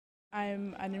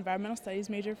I'm an environmental studies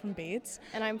major from Bates.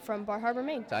 And I'm from Bar Harbor,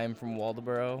 Maine. I am from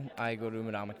Waldoboro. I go to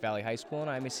Madomic Valley High School, and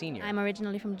I'm a senior. I'm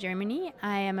originally from Germany.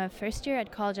 I am a first year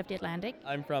at College of the Atlantic.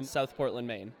 I'm from South Portland,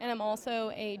 Maine. And I'm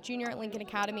also a junior at Lincoln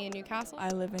Academy in Newcastle. I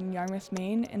live in Yarmouth,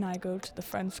 Maine, and I go to the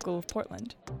Friends School of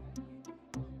Portland.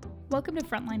 Welcome to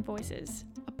Frontline Voices,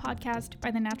 a podcast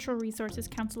by the Natural Resources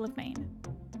Council of Maine.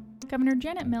 Governor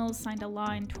Janet Mills signed a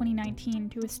law in 2019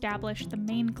 to establish the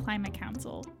Maine Climate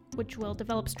Council, which will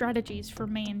develop strategies for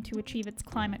Maine to achieve its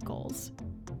climate goals.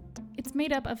 It's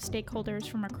made up of stakeholders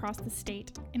from across the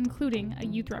state, including a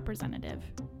youth representative.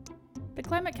 The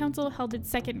Climate Council held its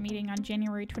second meeting on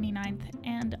January 29th,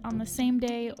 and on the same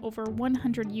day, over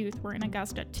 100 youth were in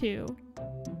Augusta too.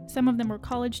 Some of them were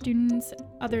college students,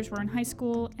 others were in high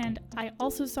school, and I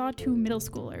also saw 2 middle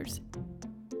schoolers.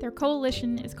 Their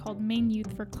coalition is called Maine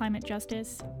Youth for Climate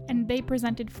Justice, and they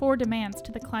presented 4 demands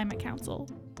to the Climate Council.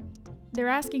 They're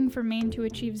asking for Maine to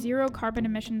achieve zero carbon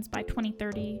emissions by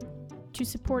 2030, to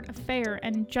support a fair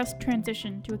and just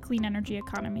transition to a clean energy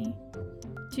economy,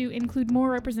 to include more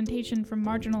representation from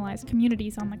marginalized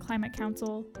communities on the Climate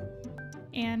Council,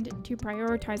 and to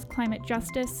prioritize climate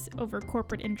justice over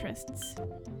corporate interests.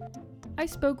 I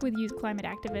spoke with youth climate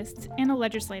activists and a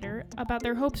legislator about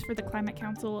their hopes for the Climate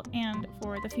Council and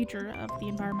for the future of the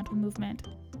environmental movement.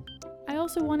 I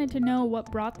also wanted to know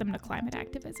what brought them to climate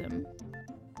activism.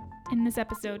 In this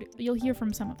episode, you'll hear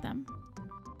from some of them.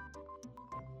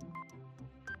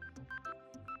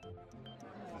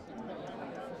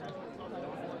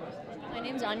 My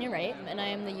name's Anya Wright, and I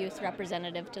am the youth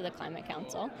representative to the Climate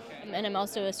Council. And I'm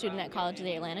also a student at College of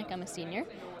the Atlantic. I'm a senior.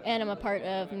 And I'm a part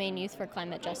of Maine Youth for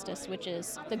Climate Justice, which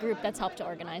is the group that's helped to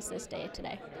organize this day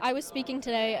today. I was speaking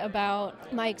today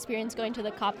about my experience going to the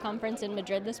COP conference in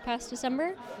Madrid this past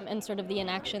December, and sort of the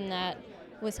inaction that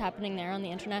was happening there on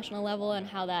the international level, and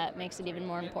how that makes it even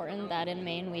more important that in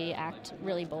Maine we act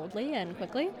really boldly and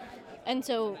quickly. And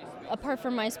so, apart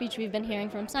from my speech, we've been hearing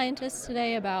from scientists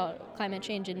today about climate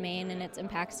change in Maine and its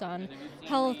impacts on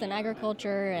health and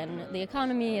agriculture and the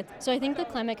economy. So I think the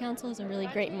Climate Council is a really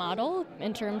great model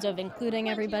in terms of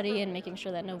including everybody and making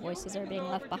sure that no voices are being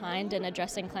left behind and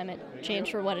addressing climate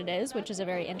change for what it is, which is a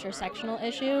very intersectional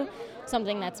issue,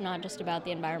 something that's not just about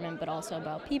the environment but also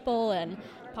about people and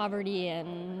poverty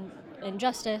and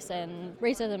injustice and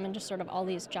racism and just sort of all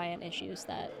these giant issues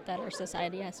that our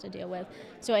society has to deal with.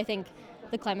 So I think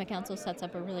the Climate Council sets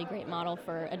up a really great model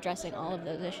for addressing all of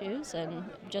those issues and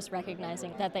just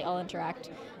recognizing that they all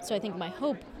interact. So I think my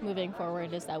hope moving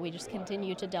forward is that we just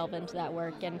continue to delve into that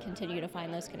work and continue to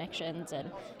find those connections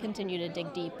and continue to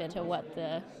dig deep into what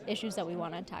the issues that we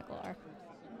want to tackle are.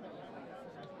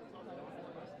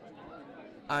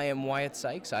 I am Wyatt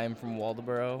Sykes. I am from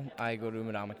Waldoboro. I go to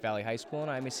Madomic Valley High School, and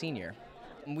I'm a senior.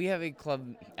 We have a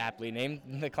club aptly named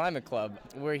the Climate Club.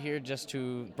 We're here just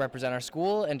to represent our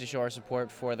school and to show our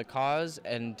support for the cause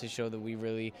and to show that we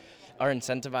really are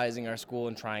incentivizing our school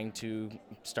and trying to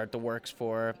start the works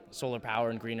for solar power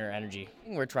and greener energy.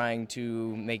 We're trying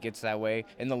to make it so that way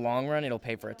in the long run it'll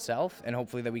pay for itself, and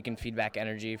hopefully that we can feed back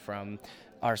energy from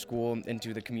our school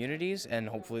into the communities, and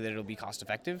hopefully that it'll be cost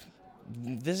effective.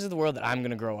 This is the world that I'm going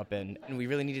to grow up in, and we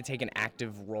really need to take an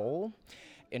active role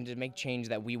and to make change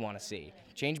that we want to see.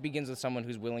 Change begins with someone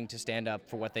who's willing to stand up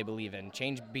for what they believe in.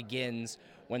 Change begins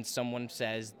when someone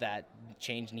says that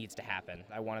change needs to happen.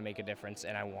 I want to make a difference,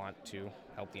 and I want to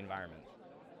help the environment.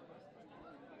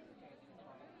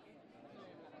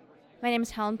 My name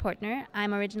is Helen Portner.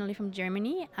 I'm originally from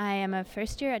Germany. I am a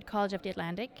first year at College of the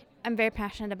Atlantic. I'm very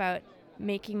passionate about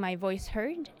making my voice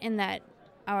heard in that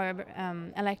our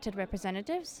elected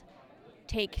representatives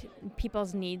take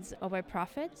people's needs over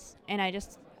profits, and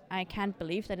I can't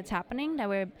believe that it's happening, that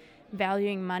we're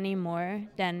valuing money more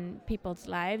than people's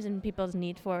lives and people's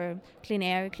need for clean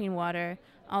air, clean water,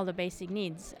 all the basic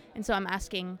needs. And so I'm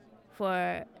asking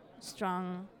for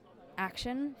strong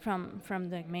action from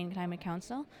the Maine Climate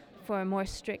Council for a more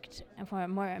strict and for a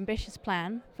more ambitious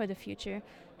plan for the future,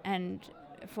 and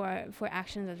for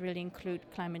actions that really include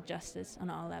climate justice on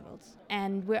all levels.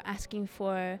 And we're asking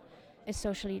for a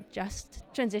socially just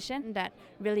transition that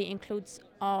really includes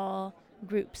all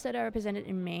groups that are represented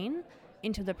in Maine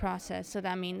into the process. So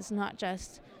that means not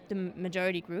just the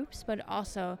majority groups, but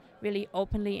also really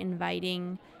openly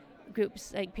inviting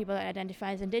groups like people that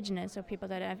identify as Indigenous, or people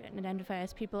that identify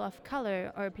as people of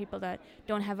color, or people that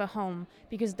don't have a home,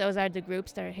 because those are the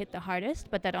groups that are hit the hardest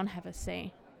but that don't have a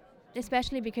say.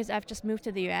 Especially because I've just moved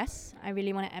to the US, I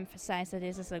really want to emphasize that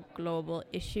this is a global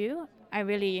issue. I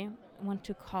really want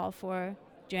to call for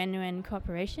genuine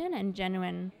cooperation and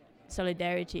genuine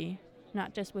solidarity,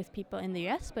 not just with people in the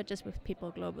US, but just with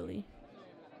people globally.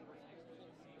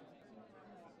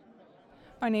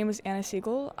 My name is Anna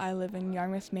Siegel. I live in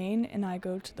Yarmouth, Maine, and I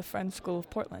go to the Friends School of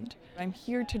Portland. I'm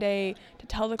here today to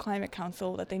tell the Climate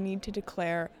Council that they need to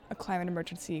declare a climate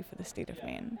emergency for the state of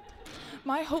Maine.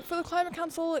 My hope for the Climate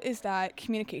Council is that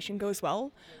communication goes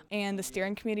well and the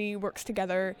steering committee works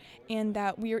together and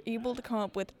that we are able to come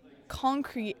up with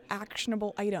concrete,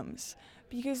 actionable items.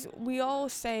 Because we all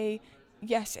say,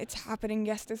 yes, it's happening,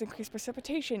 yes, there's increased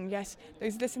precipitation, yes,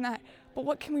 there's this and that, but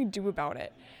what can we do about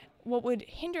it? What would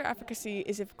hinder efficacy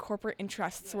is if corporate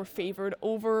interests were favored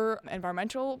over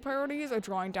environmental priorities or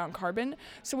drawing down carbon.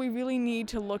 So we really need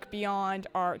to look beyond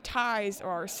our ties or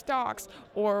our stocks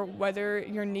or whether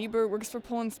your neighbor works for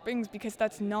Poland Springs, because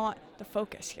that's not the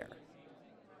focus here.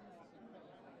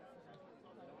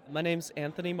 My name's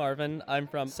Anthony Marvin. I'm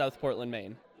from South Portland,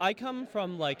 Maine. I come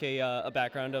from a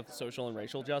background of social and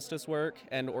racial justice work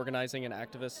and organizing and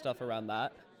activist stuff around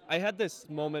that. I had this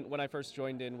moment when I first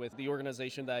joined in with the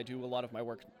organization that I do a lot of my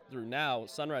work through now,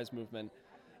 Sunrise Movement.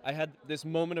 I had this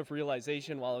moment of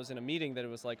realization while I was in a meeting that it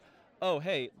was like, oh,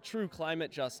 hey, true climate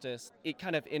justice, it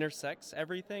kind of intersects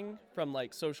everything from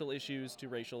like social issues to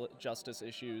racial justice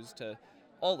issues to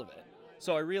all of it.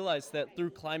 So I realized that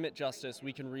through climate justice,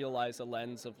 we can realize a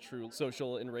lens of true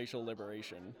social and racial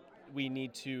liberation. We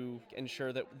need to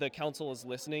ensure that the council is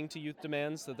listening to youth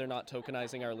demands, that they're not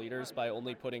tokenizing our leaders by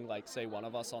only putting, say, one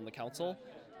of us on the council,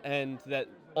 and that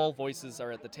all voices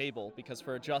are at the table, because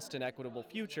for a just and equitable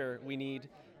future, we need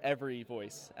every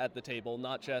voice at the table,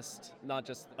 not just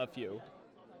a few.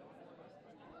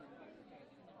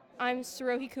 I'm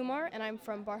Sarohi Kumar, and I'm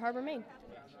from Bar Harbor, Maine.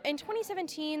 In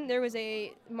 2017, there was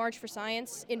a March for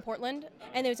Science in Portland,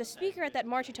 and there was a speaker at that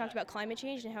march who talked about climate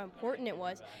change and how important it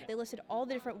was. They listed all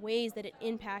the different ways that it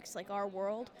impacts our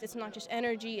world. It's not just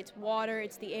energy, it's water,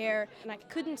 it's the air, and I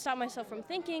couldn't stop myself from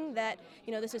thinking that,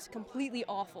 this is completely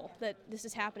awful, that this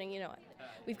is happening.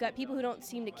 We've got people who don't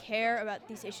seem to care about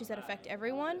these issues that affect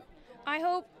everyone. I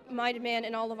hope my demand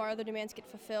and all of our other demands get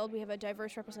fulfilled. We have a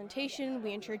diverse representation,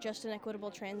 we ensure just and equitable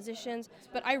transitions,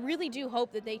 but I really do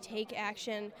hope that they take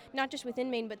action, not just within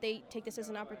Maine, but they take this as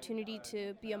an opportunity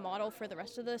to be a model for the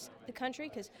rest of the country,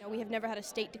 because we have never had a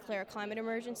state declare a climate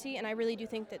emergency, and I really do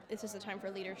think that this is the time for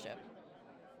leadership.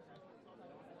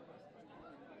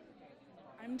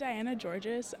 I'm Diana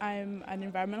Georges. I'm an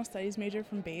environmental studies major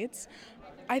from Bates.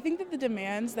 I think that the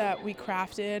demands that we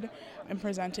crafted and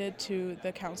presented to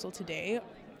the council today,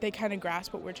 they kind of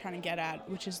grasp what we're trying to get at,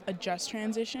 which is a just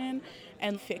transition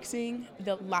and fixing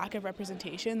the lack of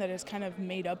representation that has kind of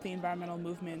made up the environmental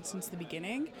movement since the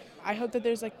beginning. I hope that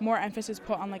there's more emphasis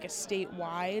put on a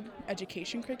statewide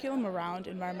education curriculum around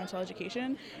environmental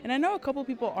education. And I know a couple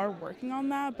people are working on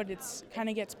that, but it's kind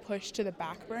of gets pushed to the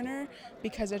back burner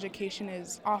because education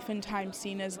is oftentimes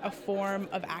seen as a form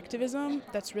of activism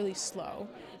that's really slow.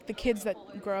 The kids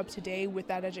that grow up today with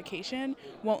that education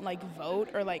won't vote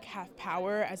or have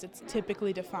power as it's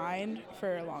typically defined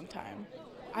for a long time.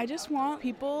 I just want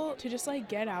people to just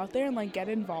get out there and get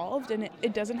involved, and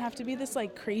it doesn't have to be this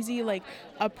crazy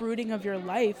uprooting of your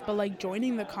life, but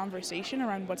joining the conversation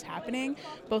around what's happening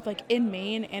both in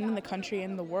Maine and in the country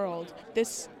and the world.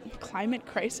 This climate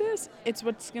crisis, it's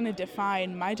what's going to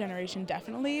define my generation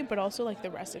definitely, but also the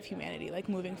rest of humanity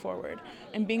moving forward.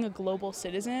 And being a global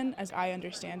citizen, as I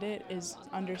understand it, is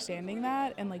understanding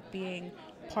that and being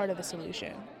part of the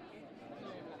solution.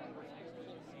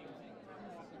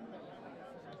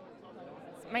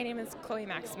 My name is Chloe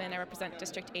Maxman. I represent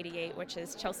District 88, which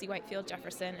is Chelsea, Whitefield,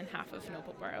 Jefferson, and half of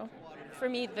Noblesboro. For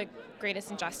me, the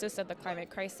greatest injustice of the climate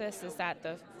crisis is that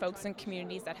the folks and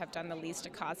communities that have done the least to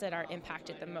cause it are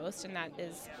impacted the most, and that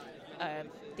is a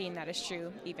theme that is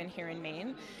true even here in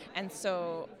Maine. And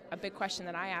so a big question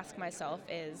that I ask myself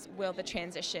is, will the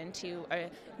transition to a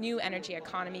new energy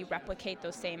economy replicate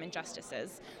those same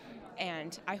injustices?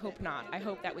 And I hope not. I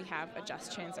hope that we have a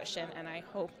just transition, and I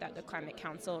hope that the Climate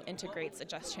Council integrates a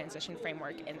just transition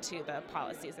framework into the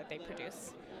policies that they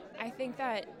produce. I think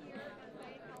that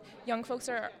young folks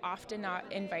are often not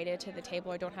invited to the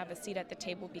table or don't have a seat at the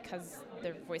table because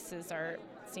their voices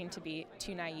seem to be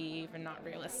too naive and not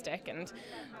realistic and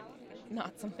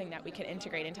not something that we can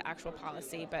integrate into actual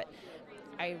policy. But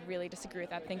I really disagree with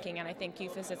that thinking, and I think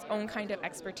youth is its own kind of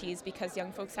expertise because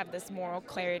young folks have this moral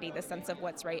clarity, the sense of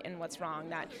what's right and what's wrong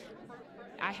that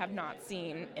I have not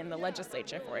seen in the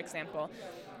legislature, for example.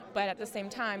 But at the same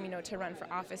time, to run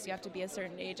for office, you have to be a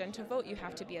certain age, and to vote, you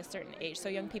have to be a certain age. So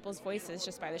young people's voices,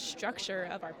 just by the structure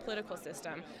of our political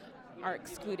system, are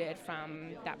excluded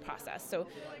from that process. So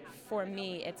for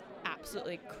me, it's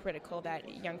absolutely critical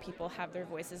that young people have their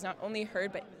voices not only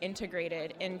heard, but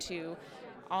integrated into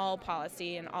all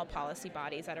policy and all policy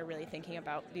bodies that are really thinking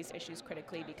about these issues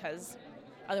critically, because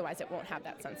Otherwise, it won't have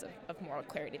that sense of moral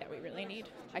clarity that we really need.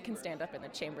 I can stand up in the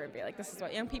chamber and be like, this is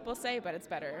what young people say, but it's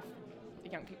better if the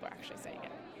young people are actually saying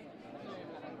it.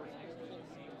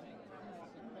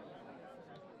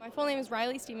 My full name is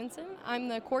Riley Stevenson. I'm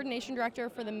the coordination director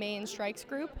for the Maine Strikes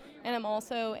Group, and I'm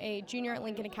also a junior at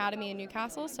Lincoln Academy in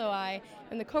Newcastle, so I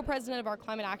am the co-president of our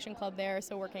Climate Action Club there,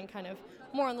 so working kind of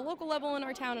more on the local level in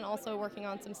our town and also working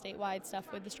on some statewide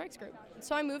stuff with the Strikes Group.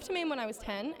 So I moved to Maine when I was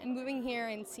 10, and moving here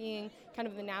and seeing kind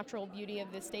of the natural beauty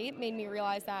of the state made me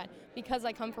realize that because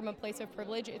I come from a place of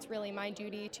privilege, it's really my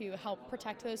duty to help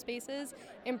protect those spaces,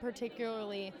 and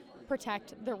particularly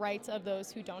protect the rights of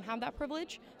those who don't have that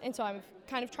privilege. And so I've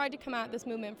kind of tried to come at this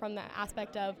movement from the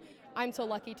aspect of I'm so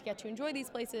lucky to get to enjoy these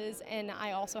places, and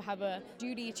I also have a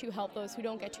duty to help those who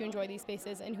don't get to enjoy these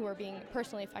spaces and who are being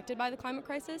personally affected by the climate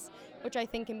crisis, which I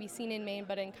think can be seen in Maine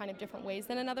but in kind of different ways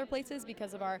than in other places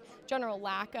because of our general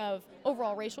lack of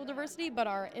overall racial diversity but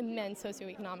our immense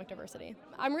socioeconomic diversity.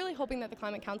 I'm really hoping that the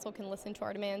Climate Council can listen to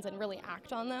our demands and really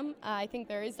act on them. I think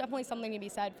there is definitely something to be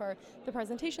said for the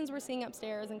presentations we're seeing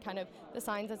upstairs and kind of the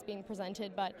signs that's being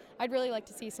presented, but I'd really like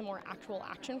to see some more actual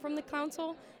action from the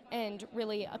council and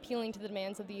really appealing to the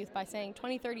demands of the youth by saying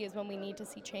 2030 is when we need to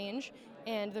see change,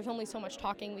 and there's only so much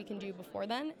talking we can do before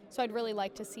then. So I'd really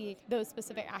like to see those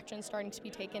specific actions starting to be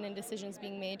taken and decisions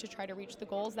being made to try to reach the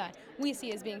goals that we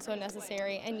see as being so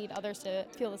necessary and need others to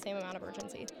feel the same amount of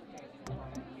urgency.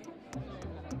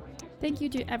 Thank you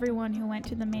to everyone who went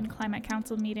to the Maine Climate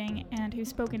Council meeting and who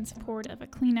spoke in support of a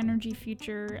clean energy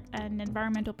future and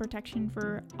environmental protection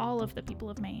for all of the people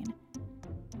of Maine.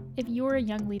 If you're a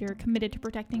young leader committed to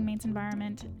protecting Maine's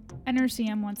environment,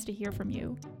 NRCM wants to hear from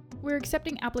you. We're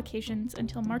accepting applications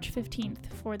until March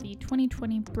 15th for the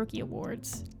 2020 Brookie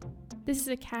Awards. This is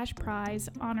a cash prize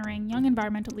honoring young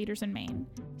environmental leaders in Maine,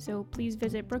 so please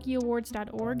visit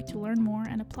brookieawards.org to learn more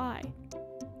and apply.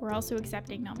 We're also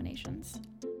accepting nominations.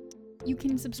 You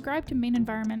can subscribe to Maine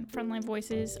Environment Frontline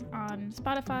Voices on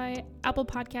Spotify, Apple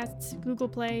Podcasts, Google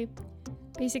Play,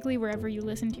 basically wherever you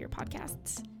listen to your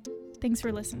podcasts. Thanks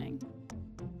for listening.